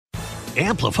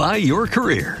Amplify your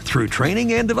career through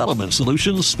training and development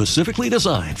solutions specifically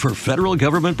designed for federal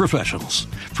government professionals.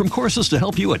 From courses to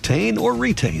help you attain or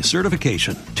retain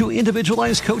certification, to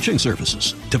individualized coaching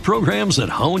services, to programs that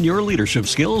hone your leadership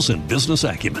skills and business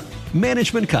acumen,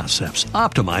 Management Concepts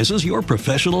optimizes your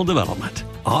professional development.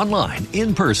 Online,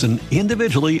 in person,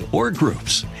 individually, or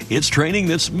groups, it's training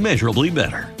that's measurably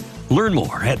better. Learn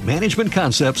more at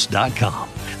managementconcepts.com.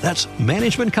 That's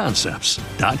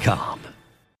managementconcepts.com.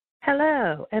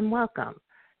 Hello and welcome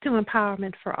to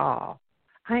Empowerment4All.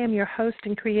 I am your host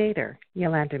and creator,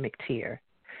 Yulander McTier.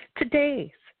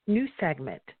 Today's new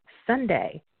segment,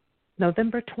 Sunday,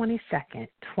 November 22nd,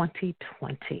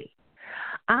 2020.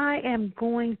 I am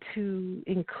going to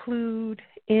include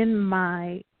in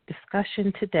my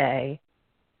discussion today,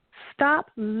 stop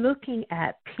looking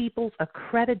at people's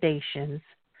accreditations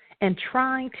and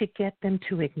trying to get them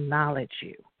to acknowledge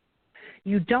you.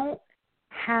 You don't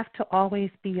have to always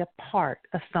be a part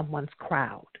of someone's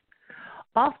crowd.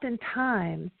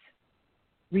 Oftentimes,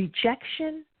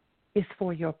 rejection is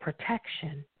for your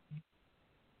protection.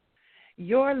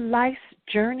 Your life's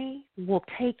journey will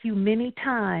take you many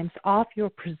times off your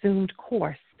presumed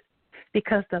course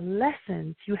because the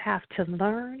lessons you have to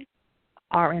learn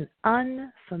are in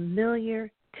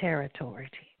unfamiliar territories.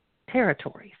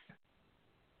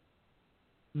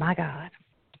 My God.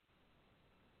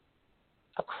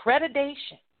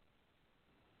 Accreditations.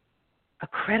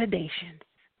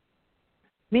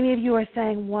 Many of you are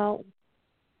saying, well,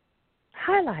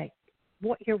 highlight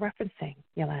what you're referencing,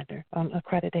 Yulander, on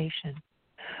accreditation.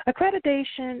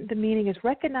 Accreditation, the meaning is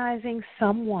recognizing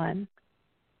someone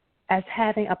as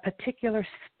having a particular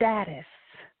status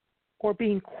or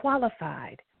being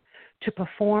qualified to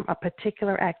perform a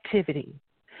particular activity.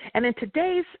 And in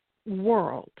today's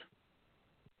world,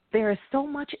 there is so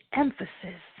much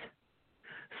emphasis,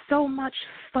 so much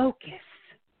focus,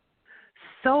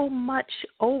 so much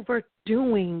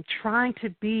overdoing, trying to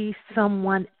be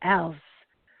someone else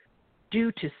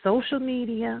due to social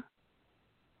media,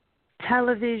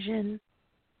 television,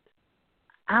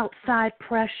 outside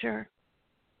pressure.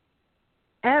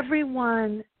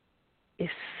 Everyone is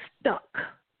stuck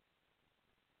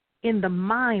in the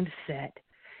mindset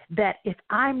that if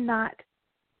I'm not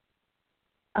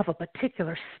of a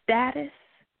particular status,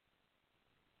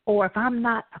 or if I'm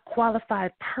not a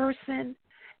qualified person,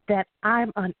 that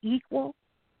I'm unequal,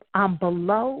 I'm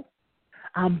below,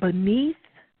 I'm beneath,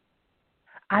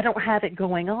 I don't have it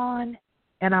going on,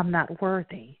 and I'm not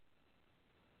worthy.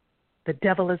 The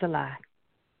devil is a lie.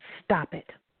 Stop it.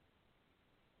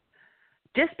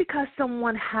 Just because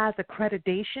someone has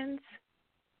accreditations,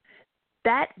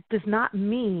 that does not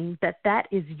mean that that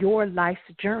is your life's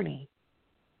journey.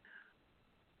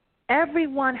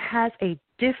 Everyone has a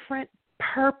different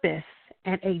purpose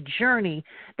and a journey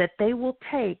that they will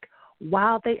take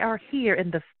while they are here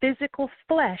in the physical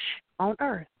flesh on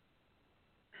earth.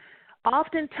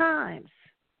 Oftentimes,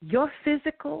 your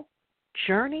physical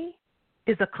journey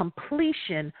is a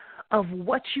completion of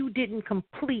what you didn't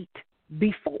complete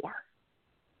before.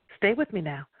 Stay with me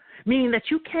now. Meaning that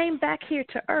you came back here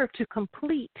to earth to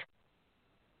complete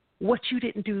what you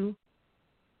didn't do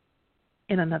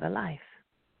in another life.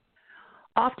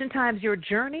 Oftentimes, your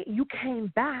journey, you came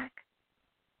back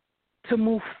to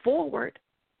move forward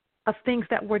of things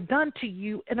that were done to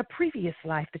you in a previous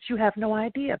life that you have no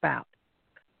idea about.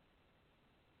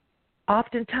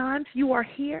 Oftentimes, you are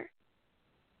here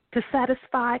to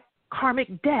satisfy karmic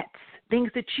debts, things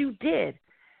that you did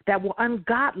that were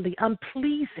ungodly,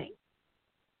 unpleasing.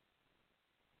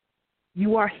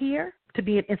 You are here to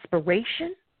be an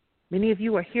inspiration. Many of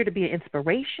you are here to be an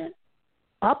inspiration,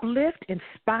 uplift,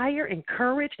 inspire,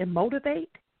 encourage, and motivate.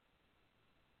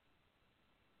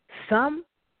 Some,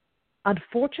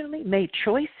 unfortunately, made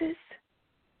choices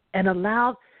and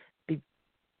allowed the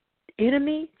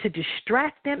enemy to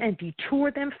distract them and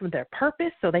detour them from their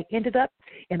purpose, so they ended up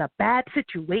in a bad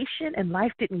situation and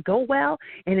life didn't go well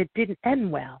and it didn't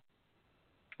end well.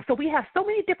 So we have so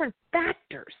many different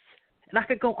factors, and I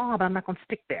could go on, but I'm not going to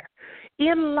stick there,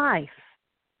 in life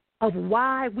of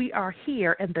why we are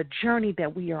here and the journey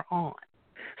that we are on.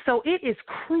 So it is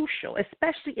crucial,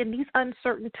 especially in these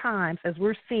uncertain times as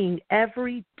we're seeing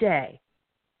every day,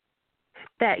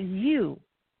 that you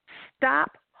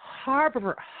stop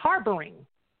harboring,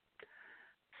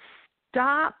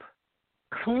 stop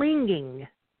clinging,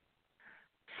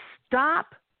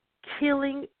 stop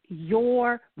killing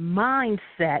your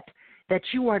mindset that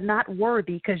you are not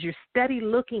worthy because you're steady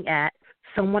looking at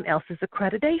someone else's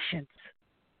accreditations.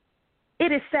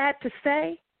 It is sad to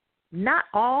say, not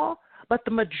all, but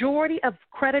the majority of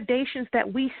accreditations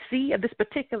that we see of this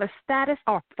particular status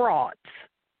are frauds.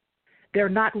 They're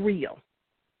not real.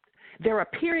 They're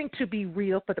appearing to be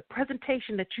real for the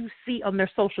presentation that you see on their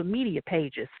social media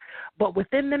pages, but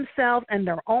within themselves and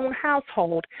their own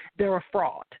household, they're a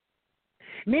fraud.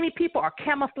 Many people are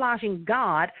camouflaging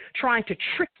God, trying to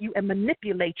trick you and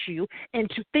manipulate you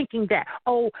into thinking that,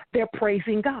 oh, they're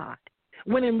praising God.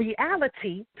 When in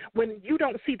reality, when you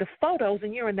don't see the photos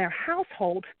and you're in their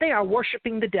household, they are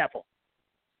worshiping the devil.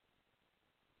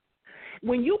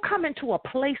 When you come into a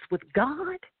place with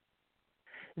God,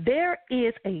 there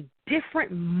is a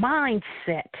different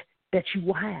mindset that you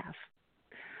will have.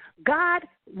 God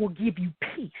will give you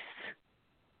peace.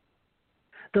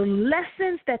 The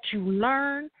lessons that you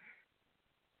learn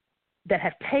that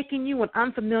have taken you in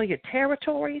unfamiliar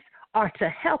territories are to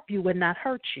help you and not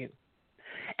hurt you.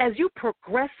 As you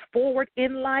progress forward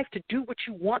in life to do what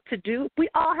you want to do, we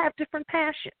all have different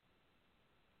passions.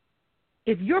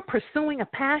 If you're pursuing a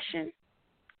passion,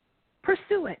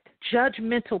 pursue it.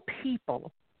 Judgmental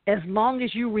people, as long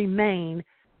as you remain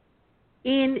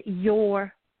in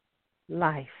your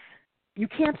life, you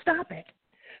can't stop it.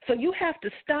 So you have to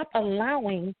stop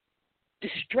allowing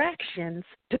distractions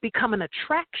to become an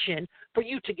attraction for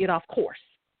you to get off course.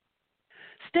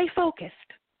 Stay focused.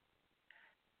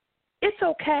 It's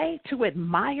okay to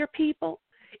admire people.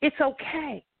 It's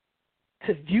okay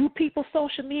to view people's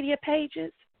social media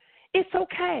pages. It's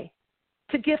okay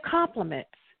to give compliments,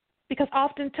 because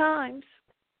oftentimes,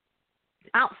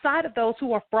 outside of those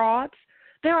who are frauds,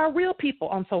 there are real people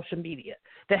on social media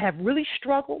that have really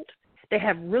struggled. They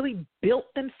have really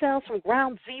built themselves from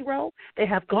ground zero. They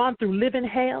have gone through living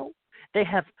hell. They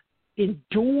have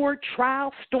endured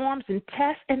trials, storms, and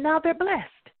tests, and now they're blessed.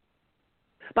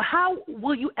 But how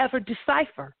will you ever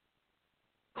decipher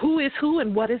who is who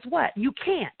and what is what? You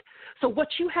can't. So what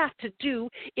you have to do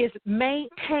is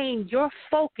maintain your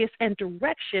focus and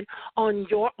direction on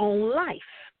your own life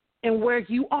and where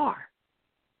you are.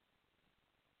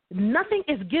 Nothing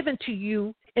is given to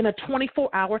you in a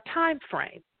 24-hour time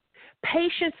frame.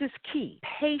 Patience is key.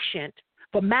 Patient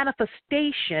for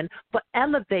manifestation, for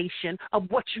elevation of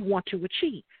what you want to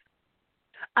achieve.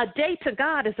 A day to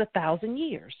God is 1,000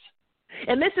 years.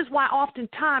 And this is why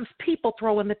oftentimes people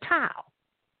throw in the towel,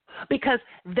 because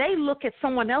they look at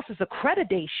someone else's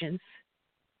accreditations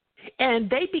and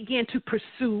they begin to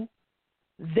pursue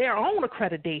their own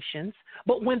accreditations.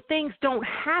 But when things don't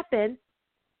happen,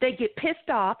 they get pissed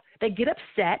off, they get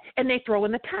upset, and they throw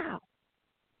in the towel.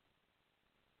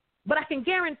 But I can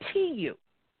guarantee you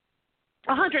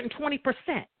 120%,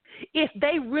 if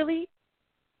they really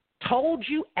told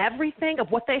you everything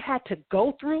of what they had to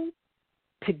go through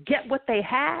to get what they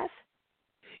have,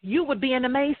 you would be in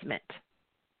amazement.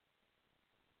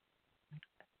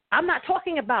 I'm not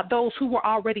talking about those who were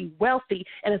already wealthy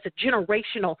and it's a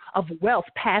generational of wealth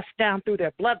passed down through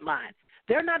their bloodline.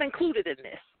 They're not included in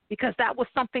this, because that was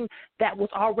something that was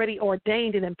already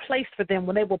ordained and in place for them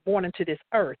when they were born into this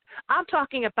earth. I'm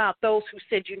talking about those who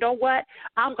said, you know what,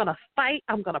 I'm going to fight,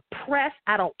 I'm going to press,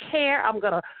 I don't care, I'm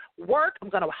going to work, I'm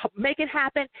going to make it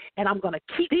happen, and I'm going to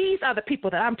keep. These are the people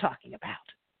that I'm talking about.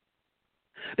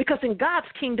 Because in God's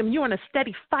kingdom, you're in a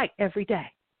steady fight every day.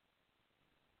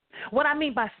 What I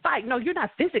mean by fight, no, you're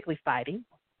not physically fighting.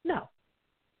 No.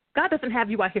 God doesn't have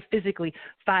you out here physically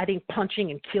fighting, punching,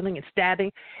 and killing, and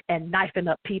stabbing, and knifing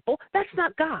up people. That's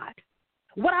not God.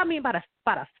 What I mean by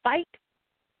the fight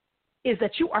is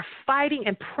that you are fighting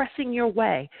and pressing your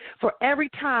way for every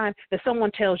time that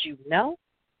someone tells you no,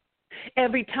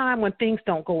 every time when things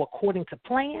don't go according to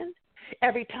plan,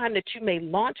 every time that you may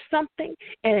launch something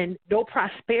and no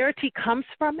prosperity comes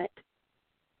from it.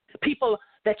 People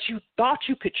that you thought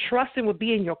you could trust and would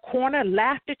be in your corner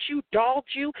laughed at you, dogged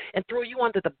you, and threw you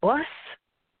under the bus.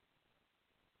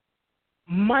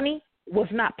 Money was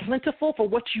not plentiful for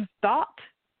what you thought,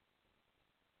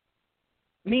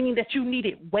 meaning that you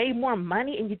needed way more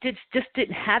money and you just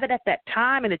didn't have it at that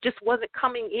time, and it just wasn't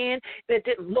coming in. It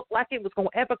didn't look like it was going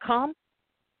to ever come.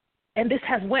 And this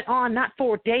has went on not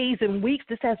for days and weeks.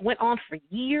 This has went on for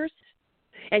years.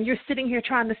 And you're sitting here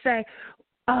trying to say,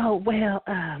 oh, well,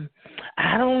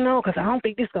 I don't know, because I don't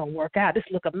think this is going to work out. This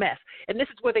look a mess. And this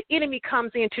is where the enemy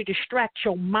comes in to distract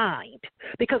your mind.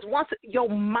 Because once your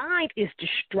mind is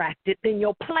distracted, then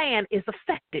your plan is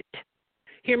affected.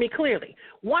 Hear me clearly.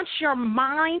 Once your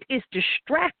mind is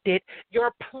distracted,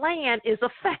 your plan is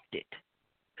affected.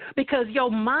 Because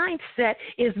your mindset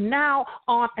is now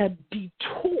on a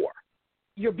detour.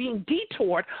 You're being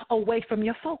detoured away from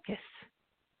your focus.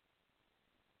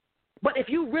 But if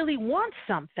you really want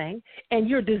something and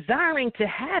you're desiring to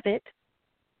have it,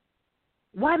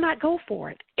 why not go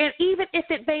for it? And even if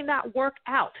it may not work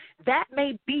out, that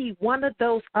may be one of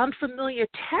those unfamiliar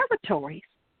territories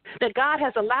that God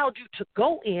has allowed you to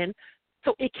go in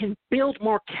so it can build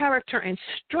more character and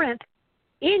strength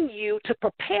in you to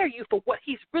prepare you for what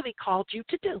he's really called you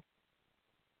to do.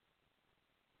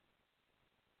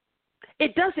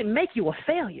 It doesn't make you a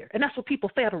failure, and that's what people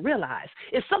fail to realize.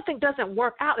 If something doesn't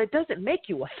work out, it doesn't make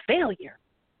you a failure.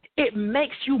 It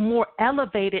makes you more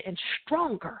elevated and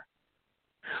stronger.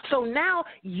 So now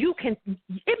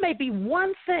it may be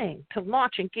one thing to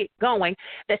launch and get going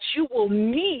that you will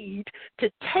need to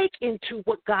take into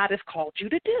what God has called you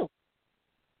to do.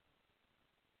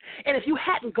 And if you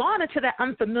hadn't gone into that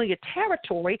unfamiliar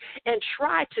territory and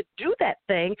tried to do that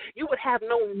thing, you would have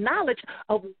no knowledge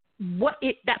of what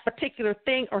that particular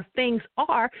thing or things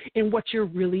are and what you're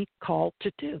really called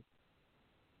to do.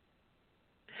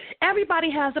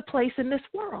 Everybody has a place in this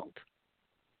world.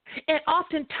 And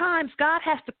oftentimes, God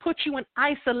has to put you in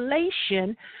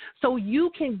isolation so you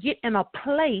can get in a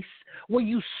place where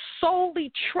you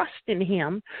solely trust in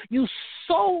him. You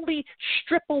solely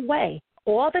strip away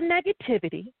all the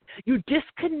negativity. You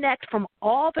disconnect from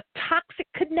all the toxic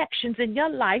connections in your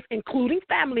life, including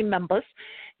family members.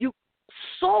 You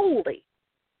solely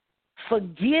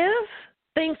forgive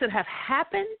things that have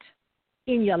happened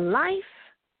in your life,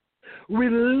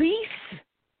 release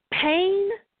pain,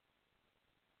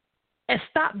 and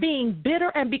stop being bitter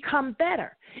and become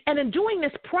better. And in doing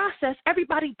this process,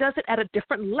 everybody does it at a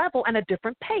different level and a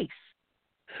different pace.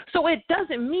 So it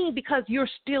doesn't mean because you're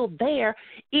still there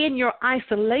in your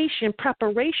isolation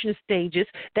preparation stages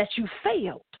that you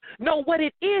failed. No, what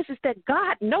it is that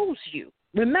God knows you.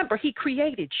 Remember, he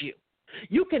created you.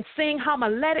 You can sing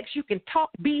homiletics, you can talk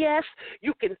BS,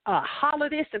 you can holler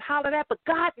this and holler that, but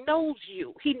God knows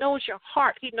you. He knows your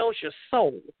heart. He knows your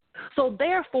soul. So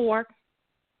therefore,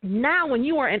 now when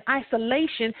you are in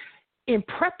isolation, in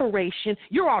preparation,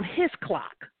 you're on his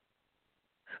clock.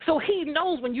 So he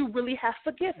knows when you really have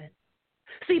forgiven.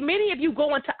 See, many of you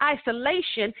go into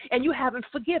isolation and you haven't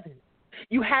forgiven.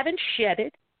 You haven't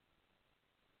shedded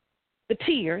the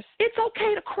tears. It's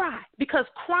okay to cry because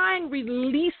crying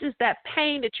releases that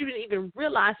pain that you didn't even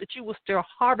realize that you were still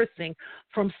harvesting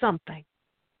from something.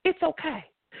 It's okay.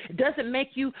 It doesn't make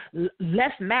you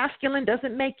less masculine,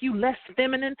 doesn't make you less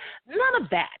feminine, none of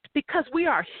that, because we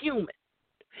are human.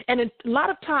 And a lot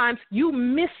of times you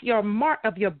miss your mark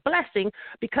of your blessing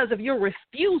because of your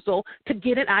refusal to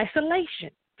get in isolation.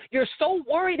 You're so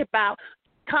worried about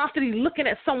constantly looking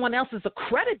at someone else's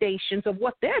accreditations of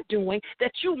what they're doing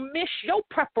that you miss your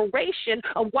preparation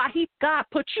of why God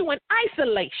put you in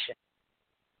isolation.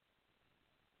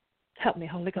 Help me,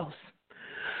 Holy Ghost.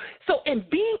 So in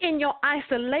being in your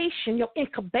isolation, your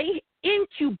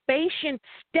incubation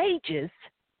stages,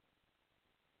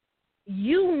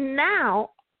 you now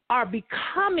are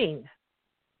becoming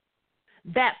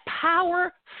that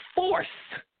power force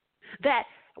that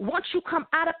once you come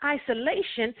out of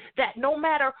isolation, that no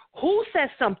matter who says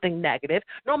something negative,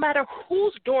 no matter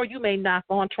whose door you may knock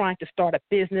on trying to start a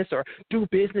business or do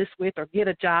business with or get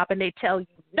a job and they tell you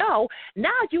no, now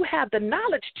you have the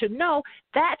knowledge to know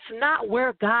that's not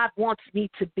where God wants me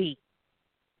to be.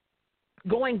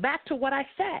 Going back to what I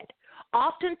said,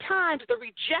 oftentimes the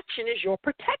rejection is your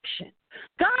protection.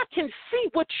 God can see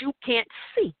what you can't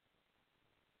see.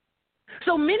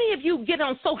 So many of you get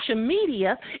on social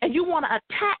media and you want to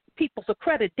attack people's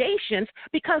accreditations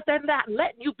because they're not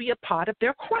letting you be a part of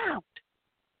their crowd.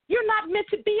 You're not meant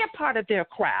to be a part of their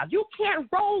crowd. You can't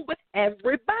roll with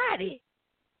everybody.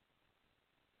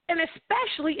 And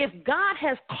especially if God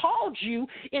has called you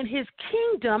in his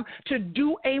kingdom to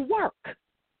do a work.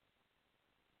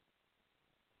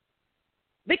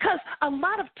 Because a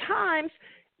lot of times,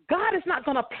 God is not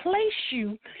going to place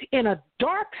you in a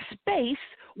dark space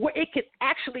where it could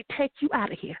actually take you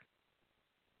out of here.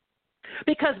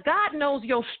 Because God knows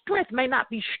your strength may not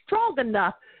be strong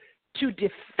enough to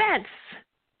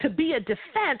be a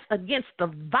defense against the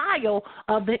vial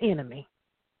of the enemy.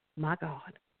 My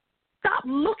God. Stop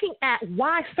looking at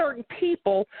why certain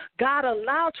people God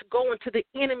allowed to go into the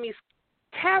enemy's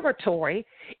territory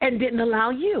and didn't allow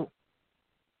you.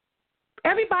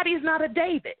 Everybody's not a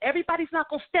David. Everybody's not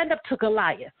going to stand up to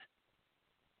Goliath.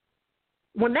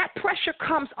 When that pressure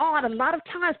comes on, a lot of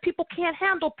times people can't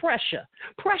handle pressure.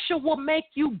 Pressure will make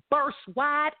you burst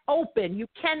wide open. You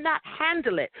cannot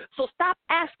handle it. So stop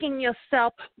asking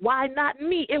yourself, why not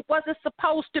me? It wasn't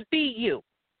supposed to be you.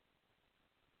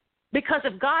 Because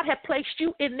if God had placed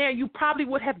you in there, you probably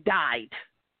would have died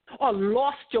or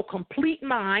lost your complete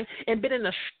mind and been in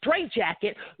a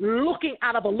straitjacket looking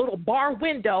out of a little bar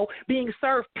window being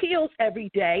served pills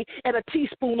every day and a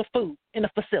teaspoon of food in a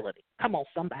facility. Come on,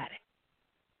 somebody.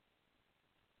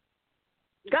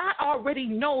 God already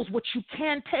knows what you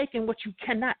can take and what you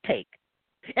cannot take.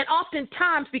 And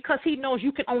oftentimes, because he knows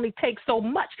you can only take so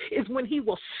much, is when he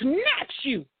will snatch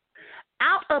you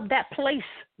out of that place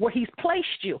where he's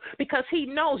placed you, because he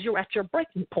knows you're at your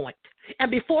breaking point.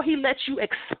 And before he lets you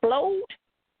explode,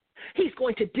 he's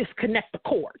going to disconnect the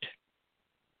cord.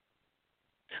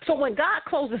 So when God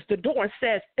closes the door and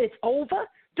says it's over,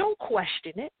 don't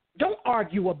question it. Don't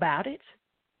argue about it.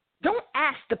 Don't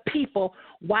ask the people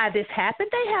why this happened.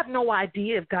 They have no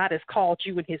idea if God has called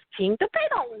you in his kingdom. They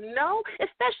don't know,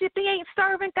 especially if they ain't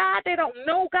serving God. They don't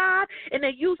know God, and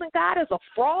they're using God as a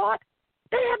fraud.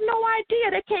 They have no idea.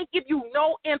 They can't give you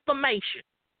no information.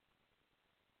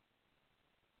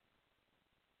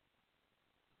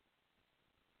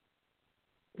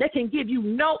 They can give you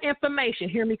no information.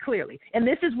 Hear me clearly. And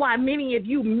this is why many of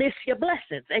you miss your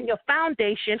blessings and your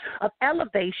foundation of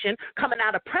elevation coming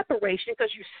out of preparation,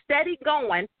 because you steady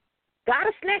going. God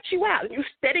will snatch you out. You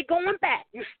steady going back.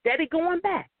 You steady going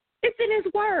back. It's in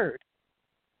his word.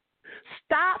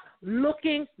 Stop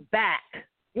looking back.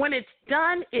 When it's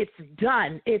done, it's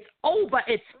done. It's over.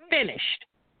 It's finished.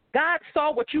 God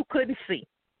saw what you couldn't see.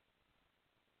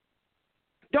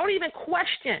 Don't even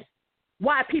question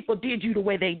why people did you the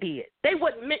way they did. They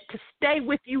weren't meant to stay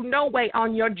with you no way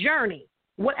on your journey.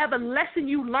 Whatever lesson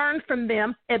you learned from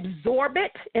them, absorb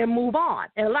it and move on.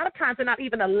 And a lot of times they're not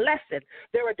even a lesson.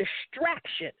 They're a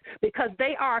distraction, because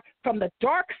they are from the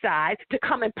dark side to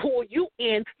come and pull you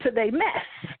into their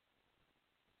mess.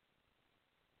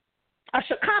 A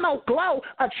Shekinah glow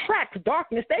attracts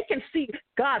darkness. They can see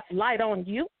God's light on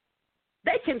you.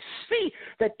 They can see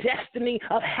the destiny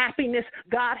of happiness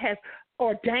God has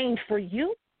ordained for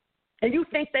you. And you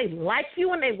think they like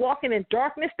you, and they walking in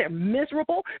darkness. They're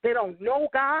miserable. They don't know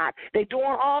God. They're doing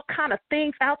all kind of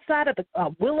things outside of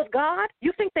the will of God.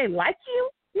 You think they like you?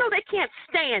 No, they can't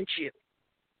stand you.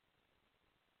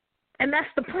 And that's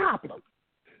the problem.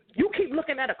 You keep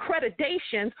looking at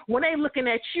accreditations when they're looking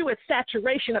at you at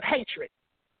saturation of hatred.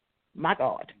 My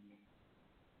God.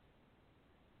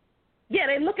 Yeah,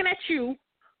 they're looking at you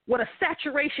with a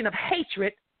saturation of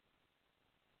hatred,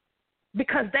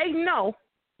 because they know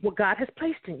what God has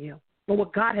placed in you and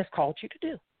what God has called you to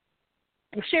do.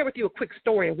 I'll share with you a quick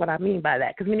story of what I mean by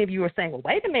that, because many of you are saying, well,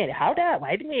 wait a minute, hold up,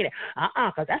 wait a minute.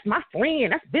 Because that's my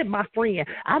friend. That's been my friend.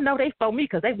 I know they for me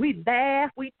because we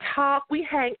laugh, we talk, we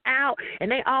hang out, and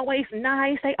they always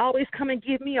nice. They always come and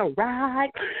give me a ride.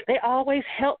 They always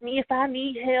help me if I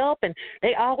need help, and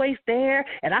they always there,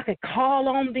 and I can call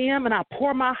on them, and I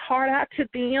pour my heart out to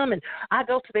them, and I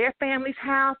go to their family's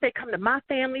house. They come to my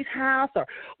family's house, or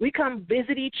we come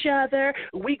visit each other.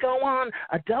 We go on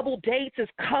a double dates as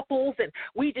couples, and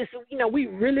we just, we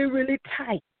really, really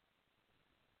tight.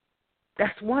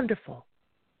 That's wonderful.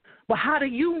 But how do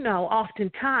you know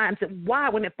oftentimes that why,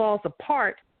 when it falls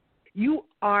apart, you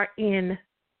are in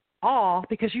awe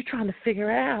because you're trying to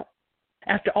figure out,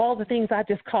 after all the things I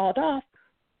just called off,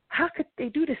 how could they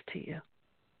do this to you?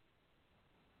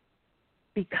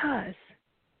 Because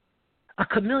a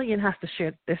chameleon has to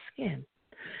shed their skin.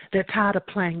 They're tired of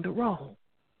playing the role.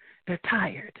 They're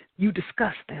tired. You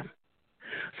disgust them.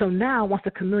 So now, once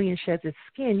the chameleon sheds its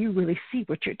skin, you really see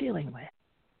what you're dealing with.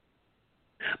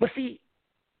 But see,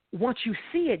 once you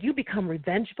see it, you become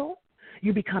revengeful,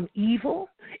 you become evil,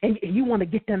 and you want to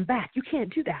get them back. You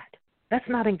can't do that. That's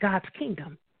not in God's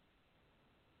kingdom.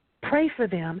 Pray for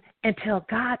them and tell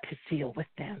God to deal with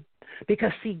them.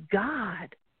 Because, see,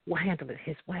 God will handle it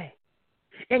his way.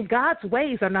 And God's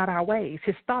ways are not our ways.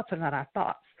 His thoughts are not our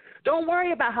thoughts. Don't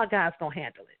worry about how God's going to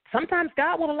handle it. Sometimes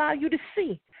God will allow you to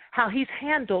see how he's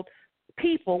handled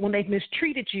people when they've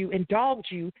mistreated you and dogged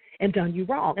you and done you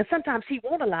wrong. And sometimes he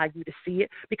won't allow you to see it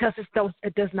because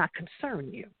it does not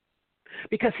concern you,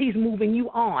 because he's moving you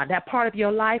on. That part of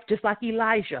your life, just like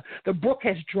Elijah, the brook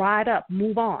has dried up.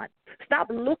 Move on. Stop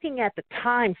looking at the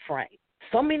time frame.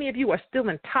 So many of you are still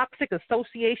in toxic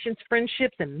associations,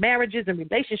 friendships, and marriages and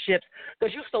relationships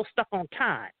because you're so stuck on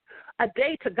time. A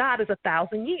day to God is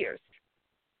 1,000 years.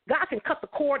 God can cut the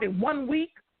cord in 1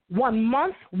 week, 1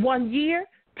 month, 1 year,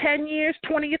 10 years,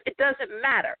 20 years. It doesn't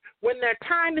matter. When their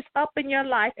time is up in your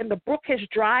life and the brook has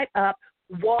dried up,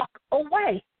 walk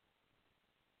away.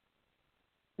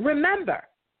 Remember,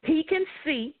 he can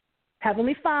see,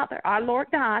 Heavenly Father, our Lord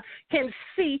God, can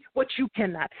see what you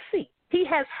cannot see. He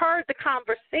has heard the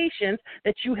conversations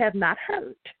that you have not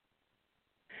heard.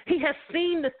 He has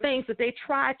seen the things that they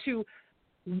try to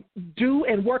do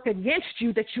and work against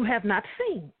you that you have not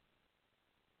seen.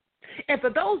 And for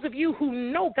those of you who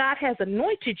know God has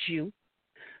anointed you,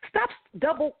 stop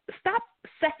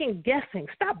second guessing.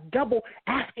 Stop double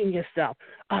asking yourself,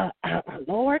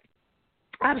 Lord,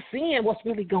 I'm seeing what's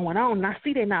really going on, and I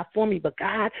see they're not for me. But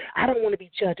God, I don't want to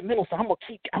be judgmental, so I'm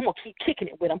gonna keep kicking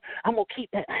it with them. I'm gonna keep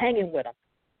hanging with them.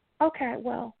 Okay,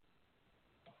 well,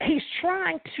 he's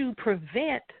trying to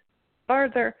prevent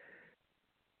further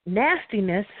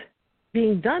nastiness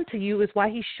being done to you. Is why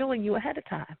he's showing you ahead of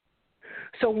time.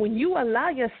 So when you allow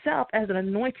yourself as an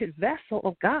anointed vessel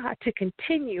of God to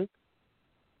continue,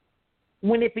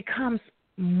 when it becomes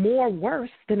more worse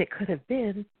than it could have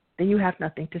been, then you have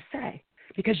nothing to say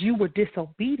because you were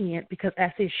disobedient, because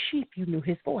as his sheep you knew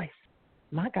his voice.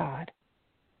 My God.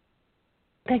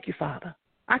 Thank you, Father.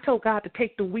 I told God to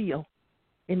take the wheel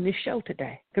in this show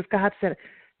today because God said,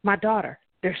 my daughter,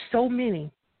 there's so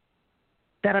many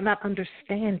that are not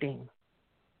understanding.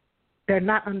 They're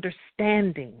not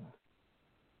understanding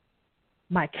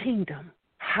my kingdom,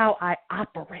 how I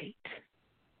operate.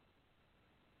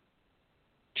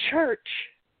 Church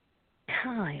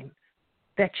time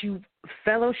that you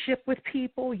fellowship with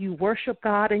people, you worship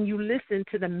God, and you listen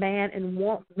to the man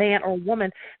or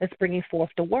woman that's bringing forth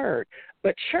the word.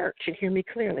 But church, and hear me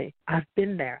clearly, I've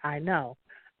been there, I know.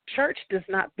 Church does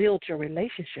not build your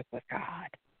relationship with God.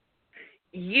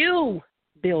 You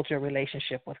build your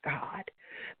relationship with God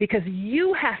because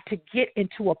you have to get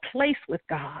into a place with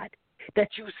God that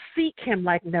you seek him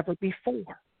like never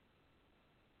before.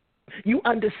 You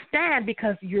understand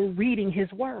because you're reading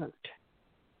his word.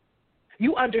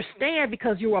 You understand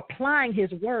because you're applying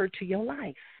his word to your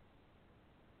life.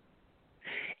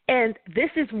 And this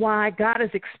is why God is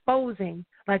exposing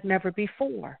like never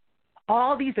before.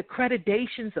 All these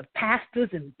accreditations of pastors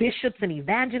and bishops and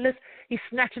evangelists, he's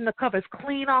snatching the covers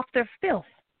clean off their filth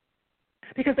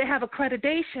because they have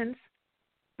accreditations,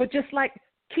 but just like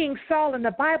King Saul in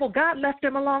the Bible, God left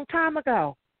him a long time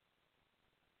ago.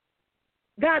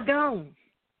 God gone.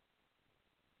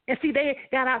 And see, they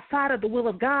got outside of the will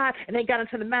of God, and they got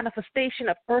into the manifestation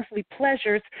of earthly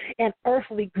pleasures and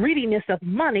earthly greediness of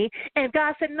money. And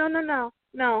God said,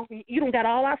 no, you don't got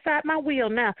all outside my will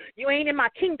now. You ain't in my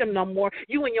kingdom no more.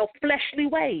 You in your fleshly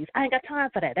ways. I ain't got time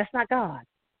for that. That's not God.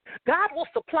 God will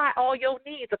supply all your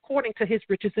needs according to his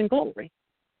riches and glory.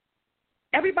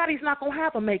 Everybody's not going to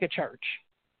have a mega church.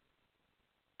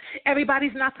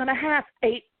 Everybody's not going to have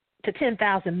 8,000 to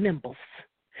 10,000 members.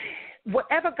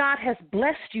 Whatever God has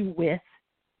blessed you with,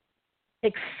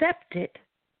 accept it,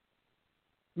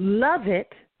 love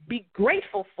it, be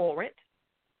grateful for it,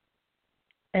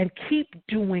 and keep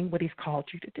doing what he's called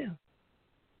you to do.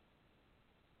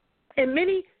 In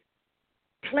many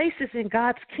places in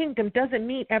God's kingdom doesn't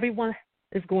mean everyone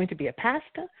is going to be a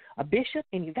pastor, a bishop,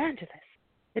 an evangelist.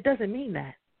 It doesn't mean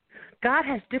that. God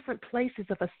has different places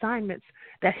of assignments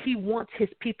that he wants his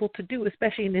people to do,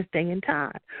 especially in this day and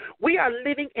time. We are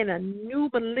living in a new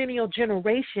millennial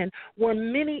generation where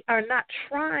many are not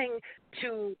trying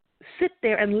to sit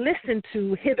there and listen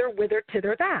to hither, whither,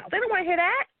 thither, thou. They don't want to hear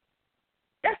that.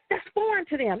 That's foreign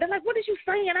to them. They're like, what is you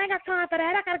saying? I ain't got time for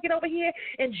that. I got to get over here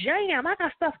and jam. I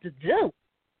got stuff to do.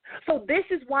 So this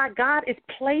is why God is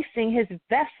placing his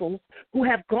vessels who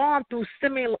have gone through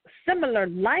similar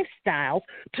lifestyles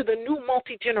to the new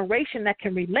multi-generation that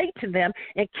can relate to them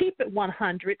and keep it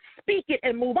 100, speak it,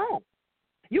 and move on.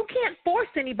 You can't force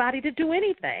anybody to do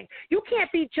anything. You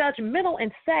can't be judgmental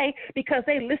and say because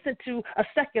they listen to a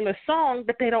secular song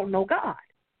that they don't know God.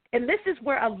 And this is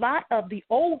where a lot of the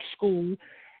old school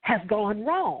has gone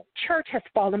wrong. Church has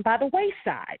fallen by the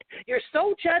wayside. You're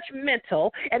so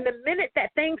judgmental, and the minute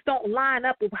that things don't line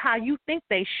up with how you think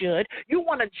they should, you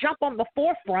want to jump on the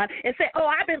forefront and say, oh,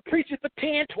 I've been preaching for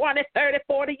 10, 20, 30,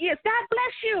 40 years. God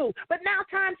bless you. But now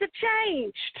times have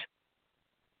changed.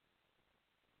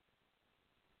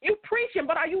 You preaching,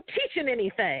 but are you teaching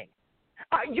anything?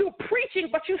 Are you preaching,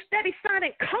 but you steady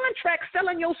signing contracts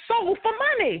selling your soul for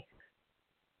money?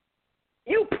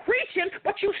 You preaching,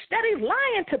 but you steady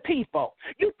lying to people.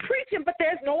 You preaching, but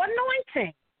there's no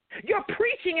anointing. You're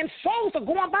preaching and souls are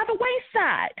going by the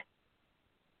wayside.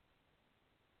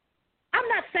 I'm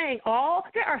not saying all.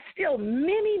 There are still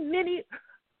many, many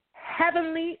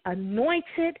heavenly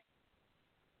anointed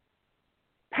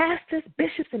pastors,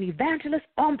 bishops, and evangelists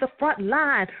on the front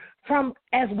line from,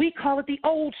 as we call it, the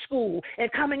old school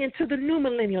and coming into the new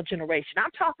millennial generation. I'm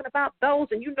talking about those,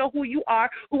 and you know who you are,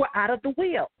 who are out of the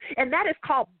will. And that is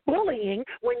called bullying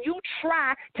when you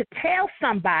try to tell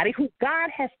somebody who God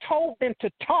has told them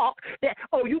to talk that,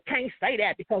 oh, you can't say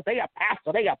that because they are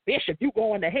pastor, they are bishop, you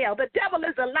going to hell. The devil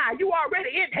is a lie. You already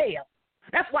in hell.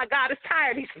 That's why God is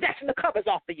tired. He's snatching the covers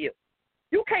off of you.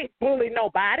 You can't bully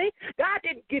nobody. God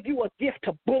didn't give you a gift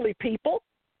to bully people.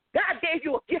 God gave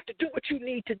you a gift to do what you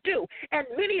need to do. And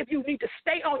many of you need to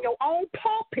stay on your own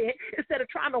pulpit instead of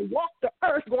trying to walk the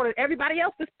earth, going in everybody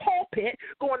else's pulpit,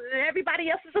 going in everybody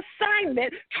else's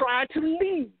assignment, trying to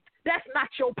lead. That's not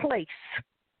your place.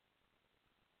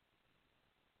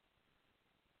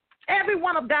 Every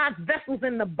one of God's vessels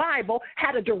in the Bible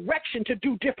had a direction to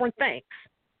do different things.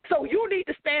 So you need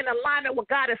to stay in alignment with what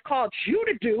God has called you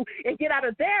to do and get out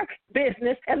of their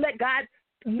business and let God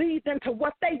lead them to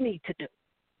what they need to do.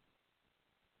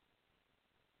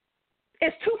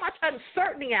 It's too much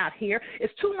uncertainty out here.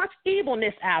 It's too much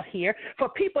evilness out here for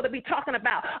people to be talking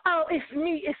about, oh, it's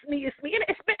me, it's me, it's me.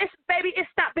 And baby, it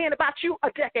stopped being about you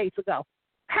decades ago.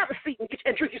 Have a seat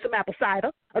and drink you some apple cider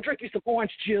or drink you some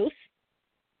orange juice.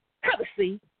 Have a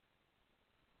seat.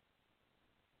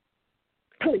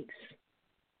 Please.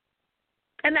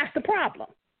 And that's the problem.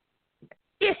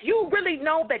 If you really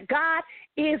know that God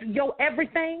is your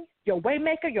everything, your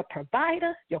waymaker, your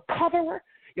provider, your coverer,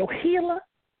 your healer,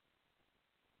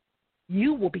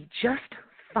 you will be just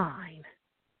fine.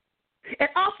 And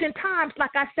oftentimes,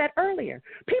 like I said earlier,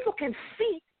 people can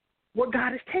see where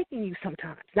God is taking you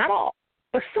sometimes. Not all,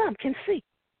 but some can see.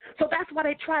 So that's why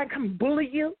they try and come bully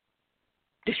you,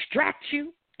 distract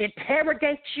you,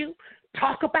 interrogate you,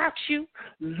 talk about you,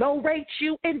 low rate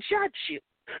you, and judge you.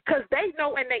 Because they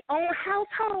know in their own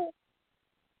household,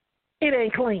 it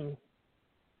ain't clean.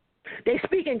 They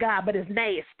speak in God, but it's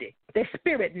nasty. Their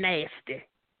spirit nasty.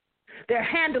 Their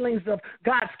handlings of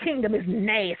God's kingdom is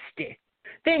nasty.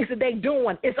 Things that they're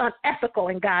doing is unethical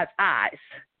in God's eyes.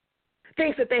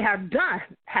 Things that they have done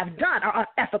are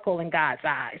unethical in God's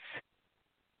eyes.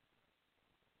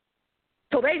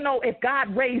 So they know if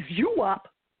God raised you up,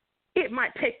 it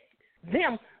might take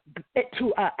them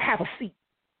to have a seat.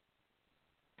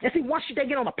 And see, once they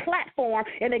get on a platform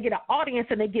and they get an audience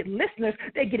and they get listeners,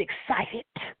 they get excited.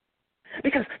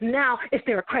 Because now it's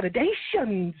their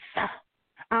accreditations.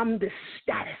 I'm this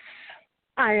status.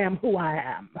 I am who I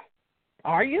am.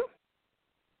 Are you?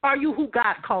 Are you who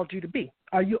God called you to be?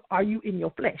 Are you in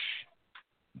your flesh?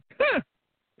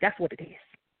 That's what it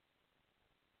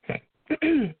is.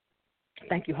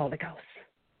 Thank you, Holy Ghost.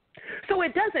 So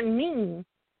it doesn't mean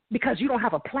because you don't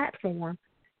have a platform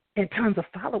and tons of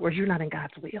followers, you're not in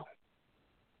God's will.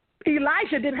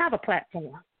 Elijah didn't have a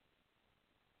platform.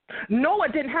 Noah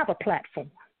didn't have a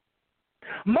platform.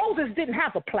 Moses didn't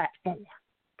have a platform.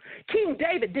 King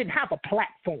David didn't have a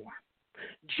platform.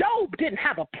 Job didn't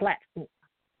have a platform.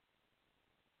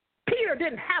 Peter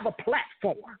didn't have a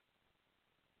platform.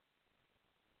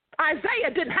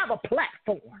 Isaiah didn't have a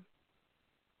platform.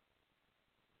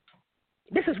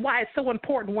 This is why it's so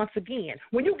important, once again.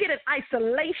 When you get in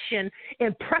isolation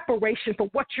in preparation for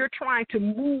what you're trying to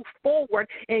move forward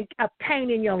and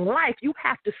obtain in your life, you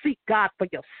have to seek God for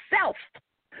yourself.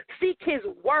 Seek his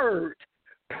word.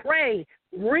 Pray.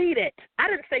 Read it. I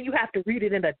didn't say you have to read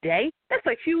it in a day. That's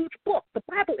a huge book. The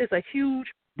Bible is a huge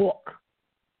book.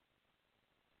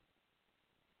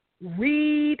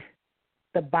 Read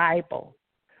the Bible.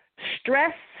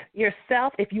 Stress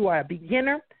yourself if you are a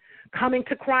beginner coming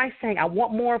to Christ saying, I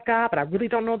want more of God, but I really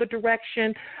don't know the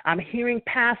direction. I'm hearing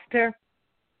pastor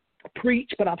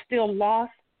preach, but I'm still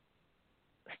lost.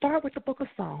 Start with the book of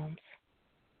Psalms.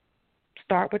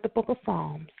 Start with the book of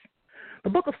Psalms. The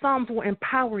book of Psalms will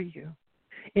empower you,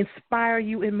 inspire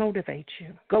you, and motivate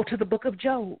you. Go to the book of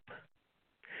Job.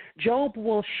 Job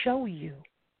will show you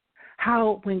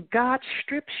how when God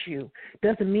strips you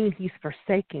doesn't mean he's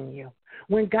forsaking you.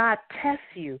 When God tests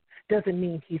you doesn't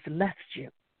mean he's left you.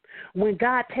 When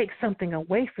God takes something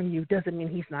away from you doesn't mean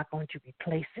he's not going to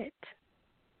replace it.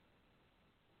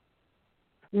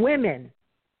 Women,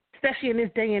 especially in this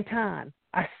day and time,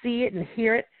 I see it and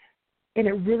hear it, and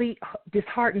it really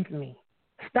disheartens me.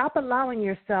 Stop allowing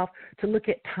yourself to look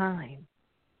at time.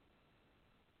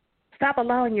 Stop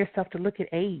allowing yourself to look at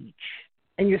age,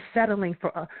 and you're settling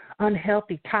for an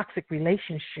unhealthy, toxic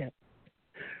relationship.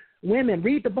 Women,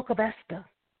 read the book of Esther.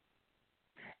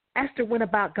 Esther went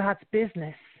about God's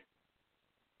business.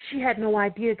 She had no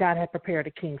idea God had prepared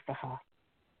a king for her.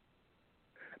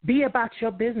 Be about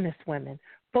your business, women.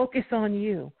 Focus on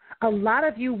you. A lot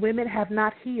of you women have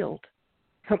not healed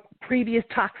from previous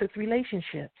toxic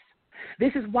relationships.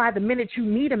 This is why the minute you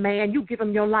meet a man, you give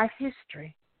him your life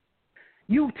history.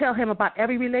 You tell him about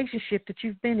every relationship that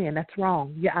you've been in. That's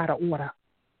wrong. You're out of order.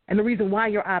 And the reason why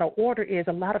you're out of order is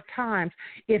a lot of times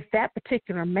if that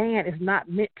particular man is not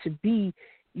meant to be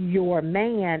your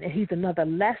man and he's another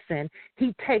lesson,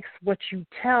 he takes what you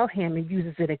tell him and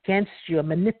uses it against you and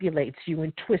manipulates you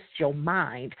and twists your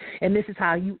mind. And this is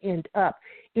how you end up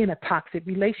in a toxic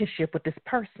relationship with this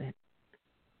person.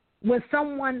 When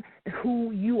someone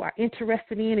who you are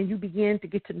interested in and you begin to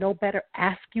get to know better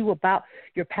asks you about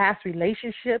your past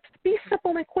relationships, be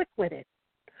simple and quick with it.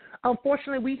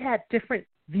 Unfortunately, we had different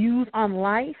views on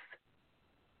life,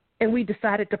 and we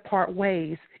decided to part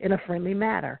ways in a friendly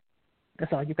manner.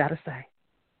 That's all you got to say.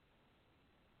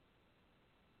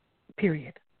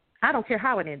 Period. I don't care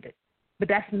how it ended, but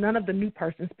that's none of the new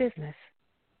person's business.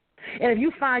 And if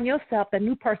you find yourself, that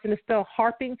new person is still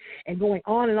harping and going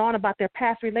on and on about their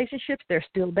past relationships, they're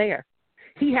still there.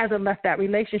 He hasn't left that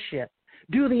relationship.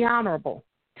 Do the honorable.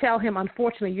 Tell him,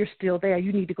 unfortunately, you're still there.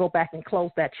 You need to go back and close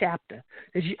that chapter.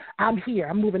 I'm here.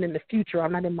 I'm moving in the future.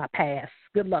 I'm not in my past.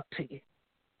 Good luck to you.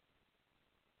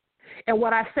 And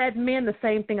what I said, men, the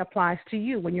same thing applies to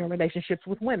you when you're in relationships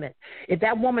with women. If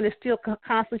that woman is still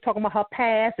constantly talking about her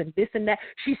past and this and that,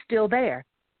 she's still there.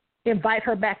 Invite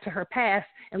her back to her past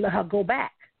and let her go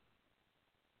back.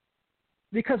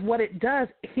 Because what it does,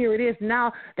 here it is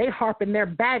now, they harping their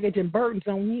baggage and burdens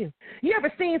on you. You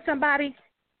ever seen somebody,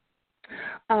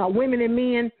 women and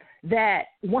men, that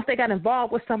once they got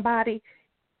involved with somebody,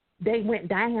 they went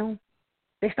down.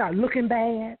 They started looking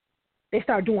bad. They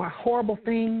started doing horrible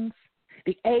things.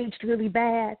 They aged really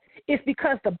bad. It's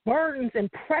because the burdens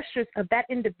and pressures of that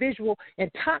individual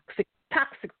and toxicness.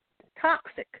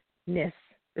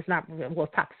 It's not, well,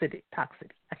 toxic.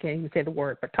 I can't even say the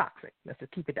word, but toxic. Let's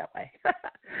just keep it that way.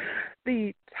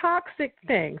 The toxic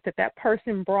things that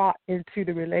person brought into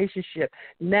the relationship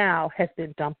now has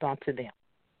been dumped onto them.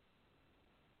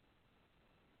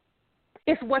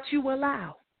 It's what you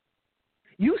allow.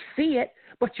 You see it,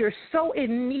 but you're so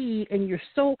in need and you're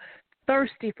so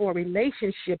thirsty for a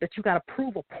relationship that you got to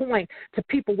prove a point to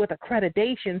people with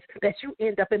accreditations that you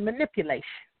end up in manipulation.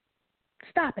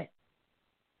 Stop it.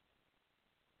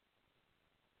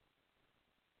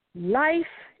 Life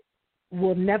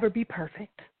will never be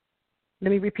perfect.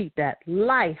 Let me repeat that.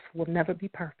 Life will never be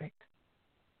perfect.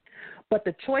 But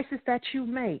the choices that you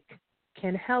make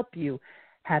can help you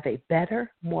have a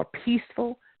better, more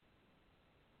peaceful,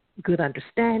 good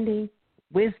understanding,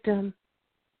 wisdom,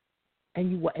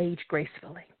 and you will age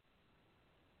gracefully.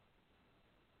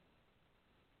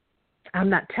 I'm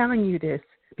not telling you this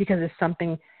because it's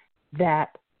something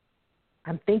that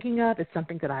I'm thinking of. It's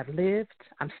something that I've lived.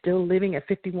 I'm still living at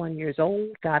 51 years old.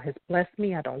 God has blessed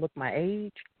me. I don't look my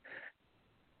age.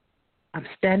 I'm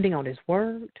standing on his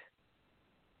word.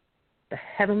 The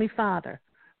Heavenly Father,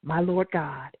 my Lord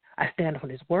God, I stand on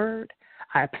his word.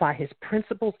 I apply his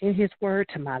principles in his word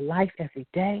to my life every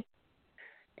day.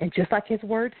 And just like his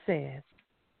word says,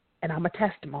 and I'm a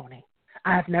testimony,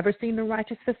 I have never seen the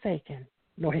righteous forsaken,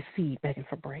 nor his seed begging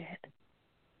for bread.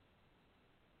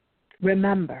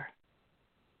 Remember,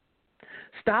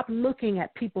 stop looking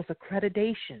at people's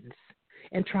accreditations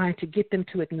and trying to get them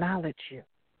to acknowledge you.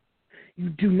 You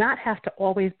do not have to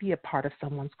always be a part of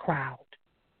someone's crowd.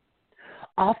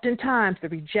 Oftentimes, the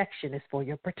rejection is for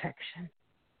your protection.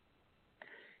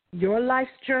 Your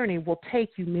life's journey will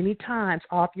take you many times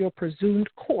off your presumed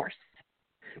course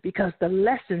because the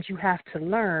lessons you have to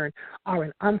learn are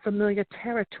in unfamiliar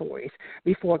territories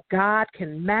before God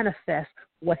can manifest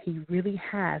what he really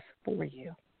has for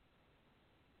you.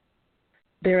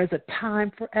 There is a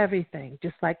time for everything,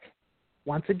 just like,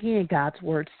 once again, God's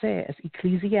word says,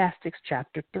 Ecclesiastes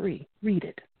chapter 3. Read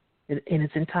it in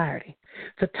its entirety.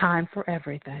 It's a time for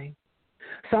everything.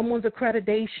 Someone's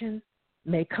accreditation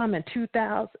may come in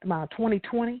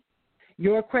 2020.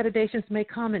 Your accreditations may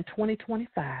come in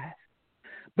 2025,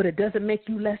 but it doesn't make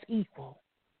you less equal.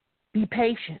 Be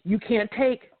patient. You can't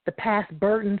take the past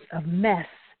burdens of mess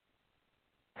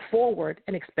forward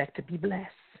and expect to be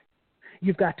blessed.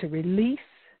 You've got to release.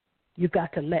 You've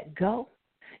got to let go.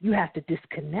 You have to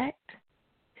disconnect.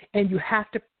 And you have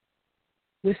to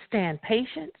withstand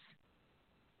patience,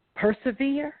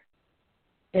 persevere,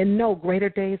 and know greater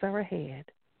days are ahead.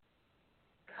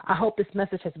 I hope this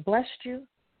message has blessed you.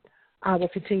 I will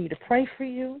continue to pray for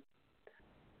you.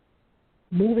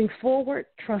 Moving forward,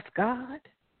 trust God.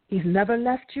 He's never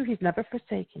left you. He's never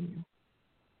forsaken you.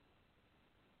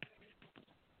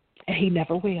 And he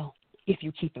never will if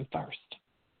you keep him first.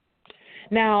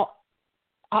 Now,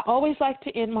 I always like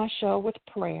to end my show with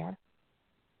prayer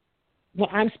when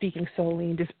I'm speaking solely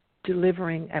and just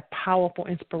delivering a powerful,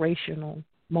 inspirational,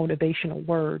 motivational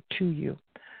word to you.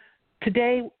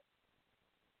 Today,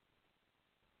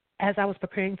 as I was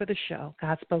preparing for the show,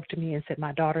 God spoke to me and said,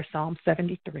 my daughter, Psalm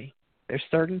 73. There's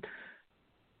certain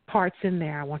parts in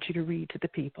there I want you to read to the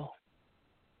people.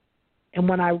 And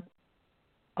when I,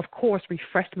 of course,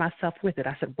 refreshed myself with it,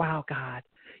 I said, wow, God,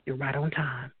 you're right on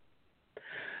time.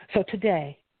 So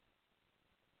today,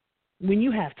 when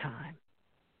you have time,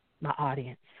 my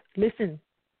audience, listen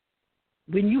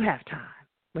when you have time,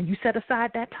 when you set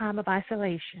aside that time of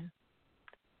isolation,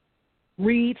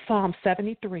 read Psalm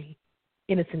 73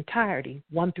 in its entirety,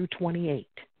 1 through 28.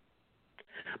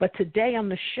 But today on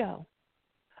the show,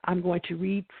 I'm going to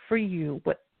read for you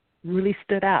what really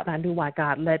stood out, and I knew why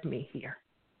God led me here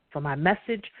for my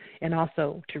message and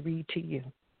also to read to you.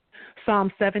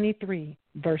 Psalm 73,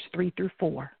 verse 3 through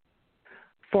 4.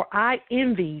 For I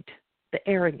envied the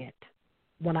arrogant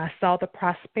when I saw the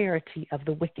prosperity of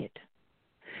the wicked.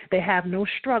 They have no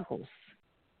struggles.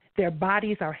 Their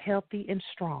bodies are healthy and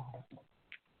strong.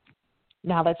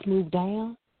 Now let's move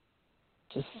down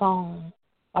to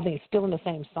still in the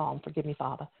same Psalm, forgive me,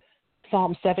 Father.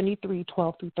 Psalm 73,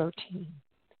 12 through 13.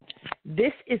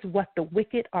 This is what the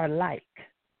wicked are like,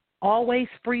 always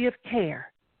free of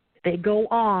care. They go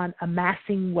on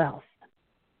amassing wealth.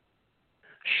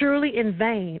 Surely in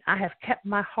vain I have kept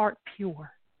my heart pure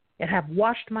and have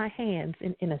washed my hands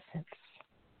in innocence.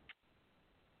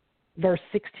 Verse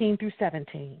 16 through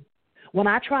 17. When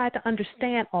I tried to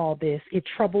understand all this, it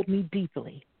troubled me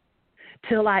deeply,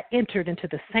 till I entered into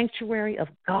the sanctuary of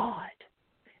God.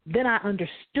 Then I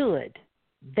understood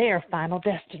their final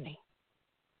destiny.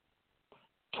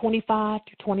 25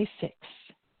 to 26.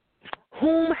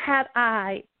 Whom have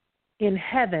I in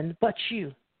heaven but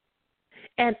you?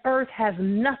 And earth has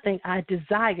nothing I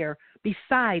desire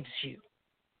besides you.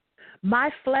 My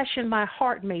flesh and my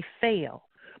heart may fail,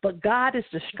 but God is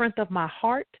the strength of my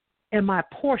heart and my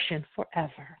portion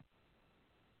forever.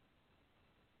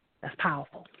 That's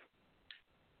powerful.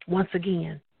 Once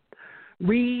again,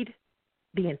 read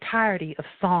the entirety of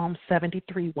Psalm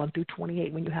 73, 1 through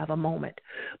 28 when you have a moment.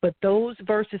 But those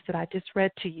verses that I just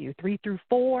read to you, 3 through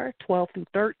 4, 12 through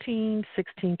 13,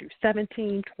 16 through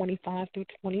 17, 25 through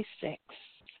 26,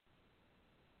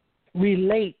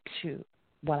 relate to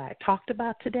what I talked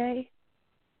about today,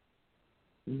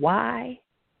 why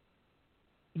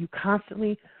you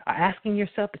constantly are asking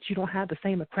yourself that you don't have the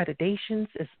same accreditations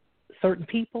as certain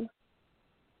people,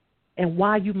 and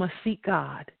why you must seek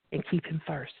God and keep Him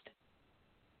first.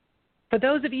 For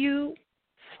those of you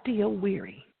still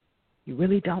weary, you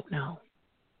really don't know.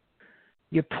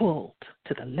 You're pulled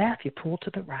to the left, you're pulled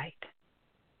to the right.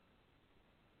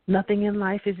 Nothing in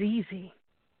life is easy,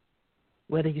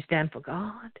 whether you stand for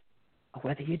God or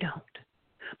whether you don't.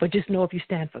 But just know if you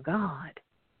stand for God,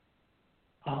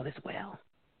 all is well.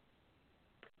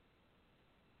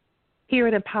 Here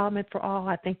at Empowerment4All,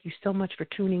 I thank you so much for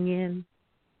tuning in.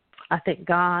 I thank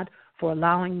God for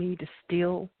allowing me to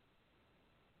still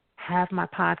have my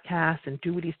podcast and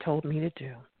do what He's told me to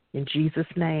do. In Jesus'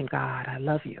 name, God, I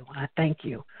love you. I thank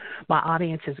you. My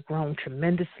audience has grown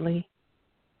tremendously.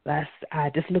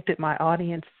 I just looked at my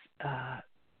audience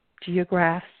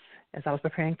geographs as I was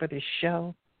preparing for this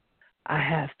show. I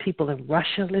have people in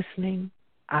Russia listening.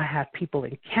 I have people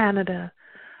in Canada.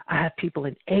 I have people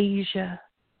in Asia.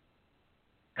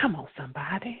 Come on,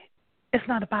 somebody. It's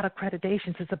not about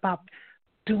accreditations. It's about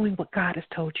doing what God has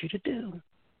told you to do.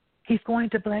 He's going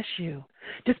to bless you.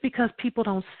 Just because people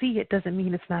don't see it doesn't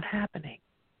mean it's not happening.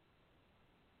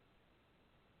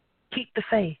 Keep the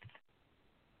faith.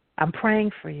 I'm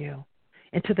praying for you.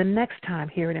 Until the next time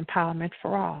here at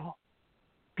Empowerment4All,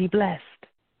 be blessed.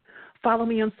 Follow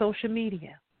me on social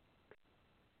media.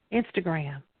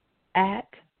 Instagram at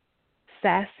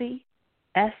Sassy,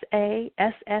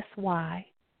 SASSYELITE,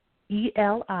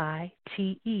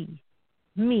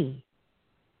 me,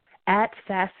 at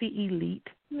Sassy Elite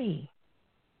Me.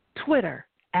 Twitter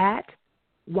at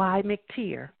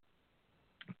YMcTier,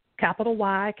 capital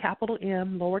Y, capital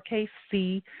M, lowercase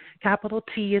c, capital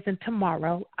T as in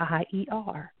tomorrow,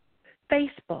 IER.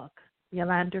 Facebook,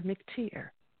 Yulander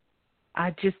McTier.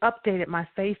 I just updated my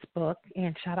Facebook,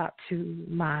 and shout out to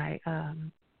my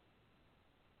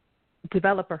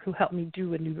developer who helped me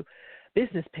do a new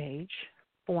business page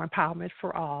for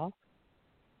Empowerment4All.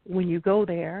 When you go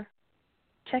there,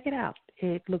 check it out.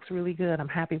 It looks really good. I'm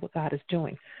happy what God is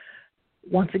doing.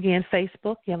 Once again,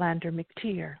 Facebook, Yulander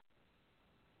McTier.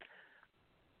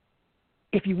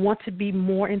 If you want to be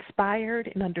more inspired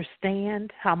and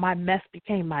understand how my mess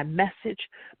became my message,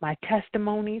 my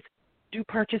testimonies, do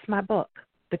purchase my book,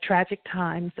 The Tragic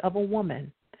Times of a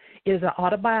Woman. It is an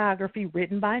autobiography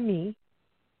written by me.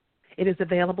 It is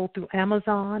available through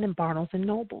Amazon and Barnes &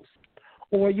 Nobles.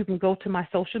 Or you can go to my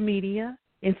social media,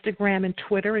 Instagram and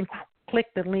Twitter, and click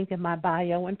the link in my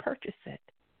bio and purchase it.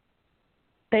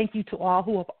 Thank you to all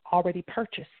who have already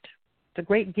purchased. It's a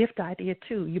great gift idea,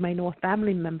 too. You may know a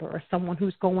family member or someone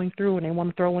who's going through and they want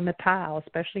to throw in the towel,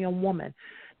 especially a woman.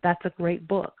 That's a great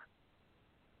book.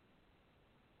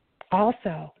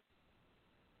 Also,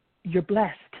 you're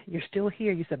blessed. You're still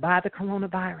here. You survived the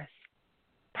coronavirus.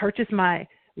 Purchase my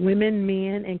women,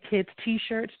 men, and kids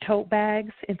T-shirts, tote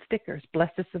bags, and stickers.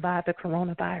 Blessed to survive the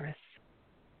coronavirus.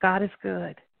 God is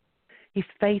good. He's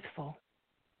faithful.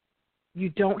 You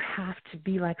don't have to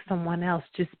be like someone else.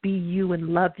 Just be you and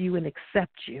love you and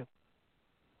accept you.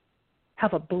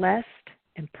 Have a blessed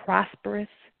and prosperous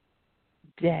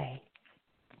day.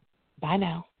 Bye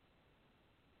now.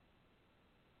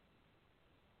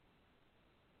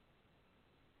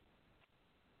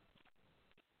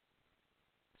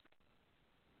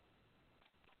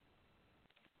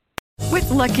 With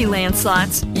Lucky Land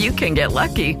Slots, you can get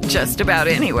lucky just about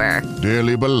anywhere.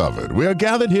 Dearly beloved, we are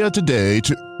gathered here today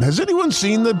to... Has anyone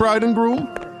seen the bride and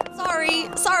groom?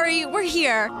 Sorry, we're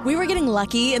here. We were getting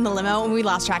lucky in the limo and we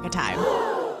lost track of time.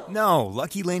 No,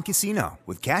 Lucky Land Casino,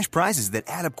 with cash prizes that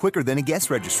add up quicker than a guest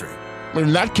registry.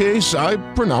 In that case, I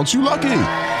pronounce you lucky.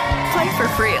 Play for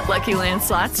free at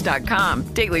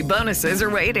LuckyLandSlots.com. Daily bonuses are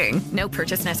waiting. No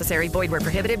purchase necessary. Void where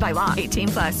prohibited by law.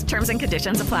 18+. Terms and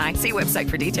conditions apply. See website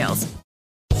for details.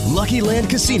 Lucky Land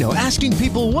Casino, asking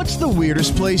people, what's the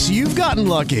weirdest place you've gotten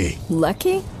lucky?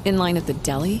 Lucky? In line at the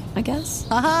deli, I guess?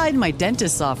 Aha, in my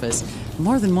dentist's office.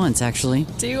 More than once, actually.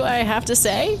 Do I have to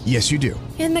say? Yes, you do.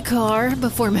 In the car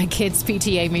before my kids'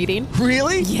 PTA meeting.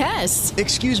 Really? Yes.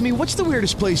 Excuse me, what's the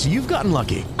weirdest place you've gotten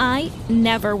lucky? I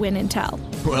never win and tell.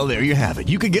 Well, there you have it.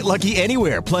 You can get lucky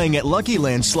anywhere, playing at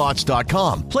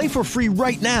LuckyLandSlots.com. Play for free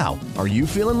right now. Are you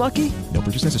feeling lucky? No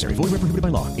purchase necessary. Void where prohibited by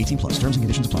law. 18+. Terms and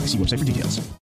conditions apply. See website for details.